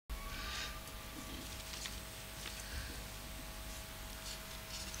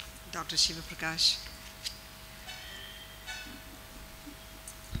Dr. Shiva Prakash,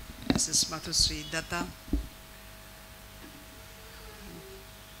 Mrs. Madhusri Datta,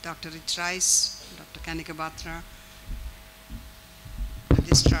 Dr. Adress, Dr. Kanika Batra,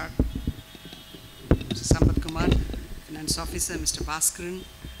 Registrar, Mr. Sampath Kumar, Finance Officer, Mr. Bhaskaran,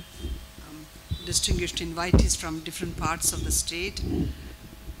 distinguished invitees from different parts of the state,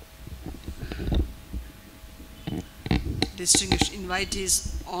 distinguished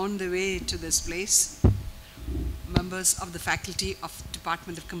invitees on the way to this place, members of the faculty of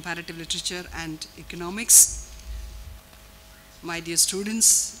Department of Comparative Literature and Economics, my dear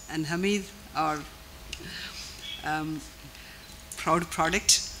students, and Hamid, our proud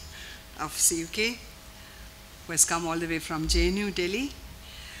product of CUK, who has come all the way from JNU, Delhi.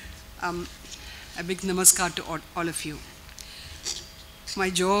 A big namaskar to all of you. My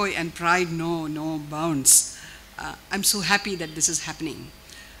joy and pride know no bounds. I'm so happy that this is happening,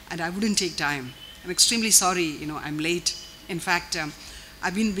 and I wouldn't take time. I'm extremely sorry, I'm late. In fact,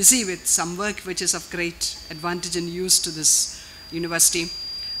 I've been busy with some work which is of great advantage and use to this university.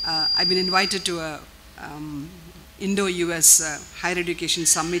 I've been invited to a Indo-US Higher Education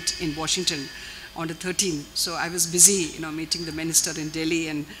Summit in Washington on the 13th. So I was busy, meeting the minister in Delhi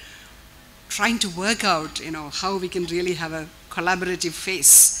and trying to work out, how we can really have a collaborative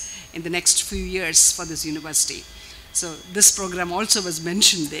face in the next few years for this university. So this program also was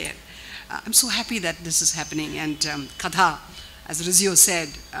mentioned there. I'm so happy that this is happening, and Katha, as Rizio said,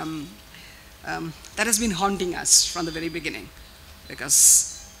 that has been haunting us from the very beginning,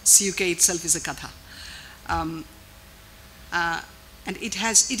 because CUK itself is a Katha. And it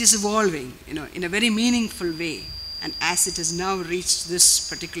is evolving, in a very meaningful way, and as it has now reached this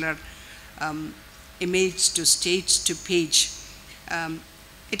particular image to stage to page,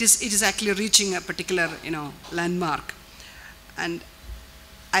 it is actually reaching a particular landmark. And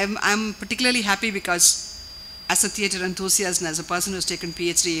I'm particularly happy because as a theater enthusiast and as a person who's taken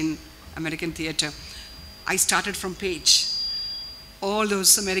PhD in American theater, I started from page. All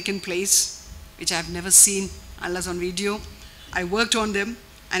those American plays, which I've never seen unless on video, I worked on them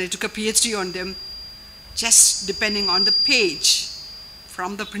and I took a PhD on them, just depending on the page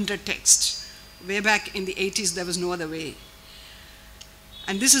from the printed text. Way back in the 80s, there was no other way.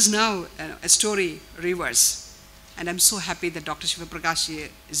 And this is now a story reverse. And I'm so happy that Dr. Shiva Prakash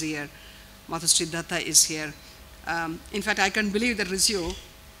is here, Madhusri Datta is here. In fact, I can't believe that Rizio,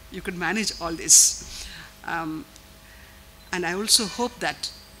 you could manage all this. And I also hope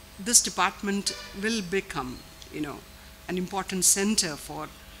that this department will become, an important center for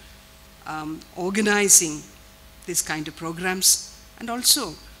organizing these kind of programs and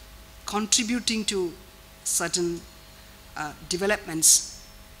also contributing to certain developments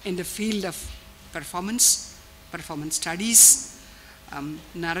in the field of performance studies,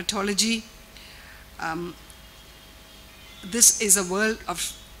 narratology. This is a world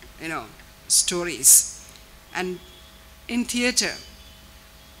of, stories. And in theater,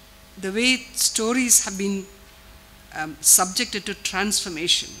 the way stories have been subjected to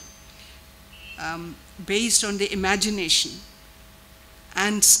transformation based on the imagination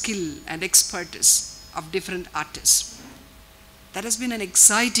and skill and expertise of different artists. That has been an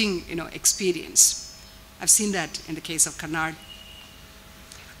exciting, experience. I've seen that in the case of Karnad.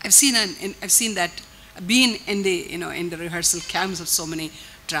 I've seen that being in the, in the rehearsal camps of so many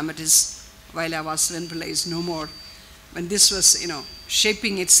dramatists, while our Vasavan Pillai is no more. When this was,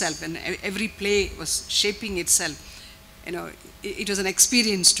 shaping itself, and every play was shaping itself, it was an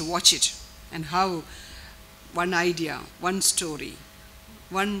experience to watch it, and how one idea, one story,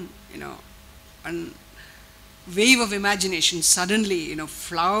 one wave of imagination suddenly,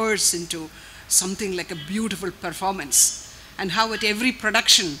 flowers into something like a beautiful performance, and how at every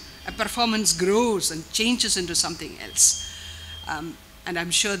production a performance grows and changes into something else. And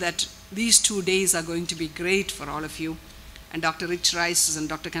I'm sure that these 2 days are going to be great for all of you. And Dr. Rich Rice's and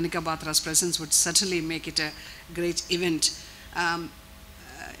Dr. Kanika Batra's presence would certainly make it a great event.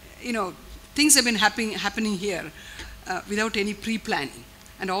 Things have been happening here without any pre-planning.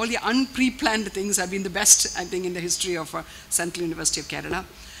 And all the unpre-planned things have been the best, I think, in the history of Central University of Kerala.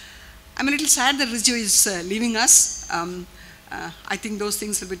 I'm a little sad that Rizio is leaving us. I think those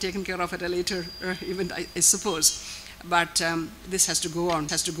things will be taken care of at a later event, I suppose. But this has to go on,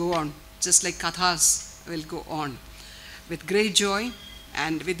 just like Kathas will go on. With great joy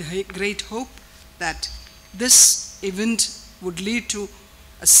and with great hope that this event would lead to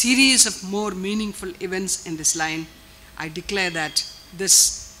a series of more meaningful events in this line, I declare that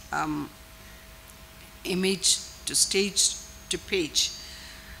this image to stage to page,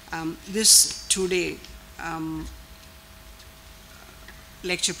 this 2-day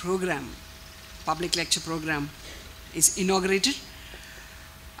lecture program, public lecture program is inaugurated.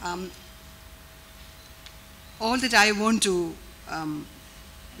 All that I want to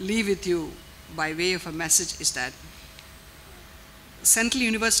leave with you by way of a message is that Central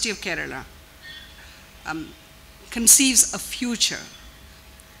University of Kerala conceives a future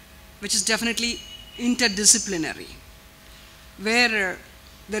which is definitely interdisciplinary, where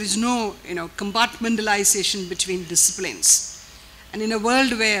there is no compartmentalization between disciplines. And in a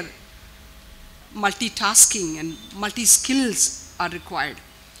world where multitasking and multi-skills are required,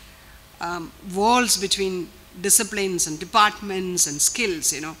 walls between disciplines and departments and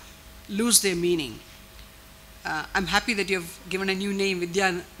skills lose their meaning. I'm happy that you have given a new name,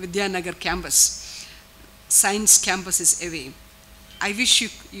 Vidyanagar campus. Science campus is away. I wish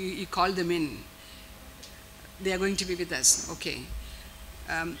you call them in. They are going to be with us. Okay.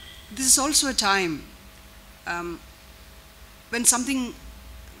 This is also a time when something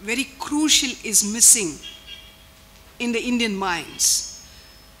very crucial is missing in the Indian minds.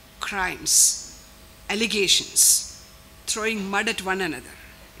 Crimes, allegations, throwing mud at one another.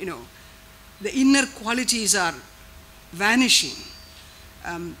 The inner qualities are vanishing.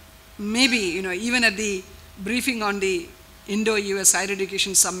 Maybe, even at the briefing on the Indo-US Higher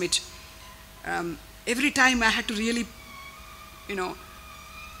Education Summit, every time I had to really,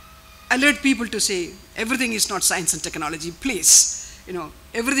 alert people to say, everything is not science and technology, please.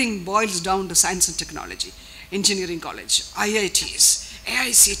 Everything boils down to science and technology. Engineering college, IITs,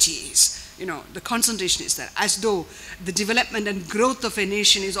 AICTs, the concentration is there, as though the development and growth of a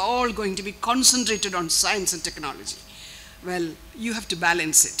nation is all going to be concentrated on science and technology. Well, you have to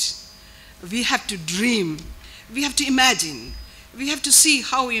balance it. We have to dream. We have to imagine. We have to see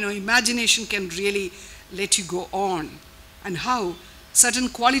how, imagination can really let you go on, and how certain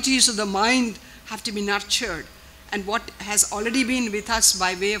qualities of the mind have to be nurtured, and what has already been with us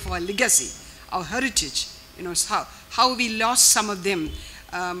by way of our legacy, our heritage, how we lost some of them,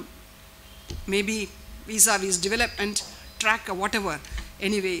 maybe vis-a-vis development track or whatever.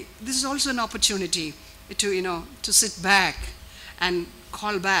 Anyway, this is also an opportunity to sit back and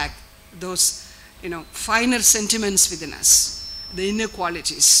call back those finer sentiments within us, the inner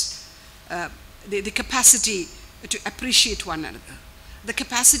qualities, the capacity to appreciate one another, the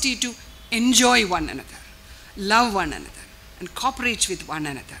capacity to enjoy one another, love one another, and cooperate with one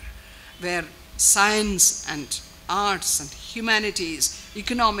another, where science and arts and humanities,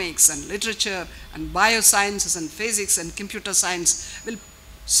 economics and literature and biosciences and physics and computer science will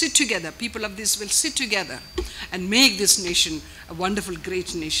sit together. People of this will sit together and make this nation a wonderful,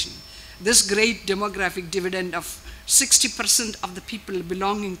 great nation. This great demographic dividend of 60% of the people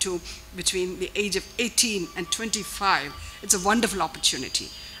belonging to between the age of 18 and 25, it's a wonderful opportunity.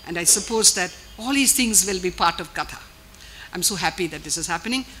 And I suppose that all these things will be part of Katha. I'm so happy that this is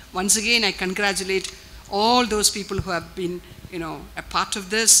happening. Once again, I congratulate all those people who have been, a part of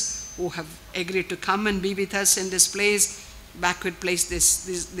this, who have agreed to come and be with us in this place, backward place,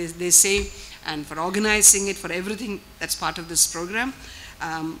 they say, and for organizing it, for everything that's part of this program.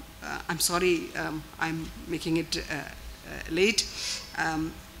 I'm sorry I'm making it late.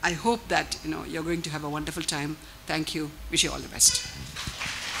 I hope that you're going to have a wonderful time. Thank you. Wish you all the best.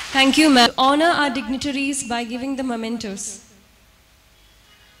 Thank you, ma'am. Honor our dignitaries by giving the mementos.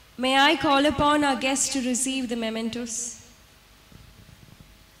 May I call upon our guests to receive the mementos?